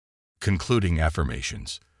Concluding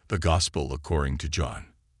Affirmations, the Gospel according to John.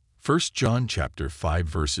 1 John chapter 5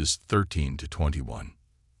 verses 13 to 21.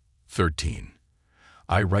 13.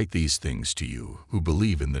 I write these things to you who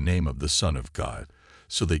believe in the name of the Son of God,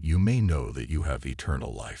 so that you may know that you have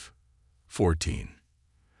eternal life. 14.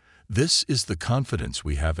 This is the confidence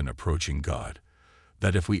we have in approaching God,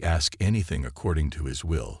 that if we ask anything according to His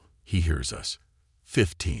will, He hears us.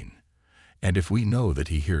 15. And if we know that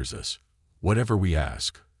He hears us, whatever we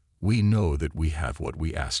ask, we know that we have what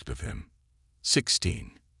we asked of Him.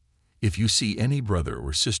 16. If you see any brother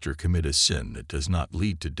or sister commit a sin that does not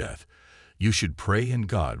lead to death, you should pray and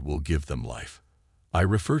God will give them life. I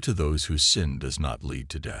refer to those whose sin does not lead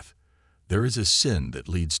to death. There is a sin that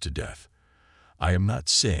leads to death. I am not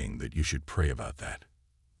saying that you should pray about that.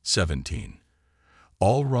 17.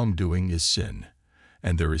 All wrongdoing is sin,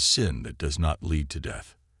 and there is sin that does not lead to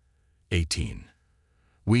death. 18.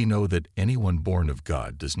 We know that anyone born of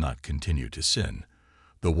God does not continue to sin.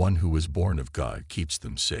 The one who is born of God keeps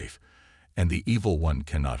them safe, and the evil one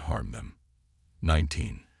cannot harm them.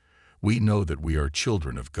 19. We know that we are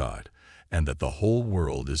children of God, and that the whole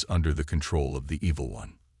world is under the control of the evil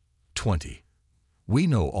one. 20. We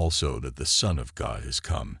know also that the Son of God has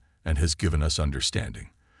come and has given us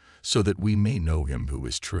understanding, so that we may know Him who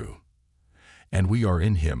is true. And we are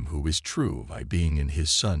in Him who is true by being in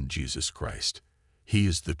His Son Jesus Christ. He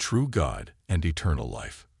is the true God and eternal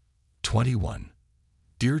life. 21.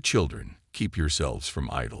 Dear children, keep yourselves from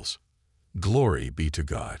idols. Glory be to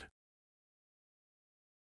God.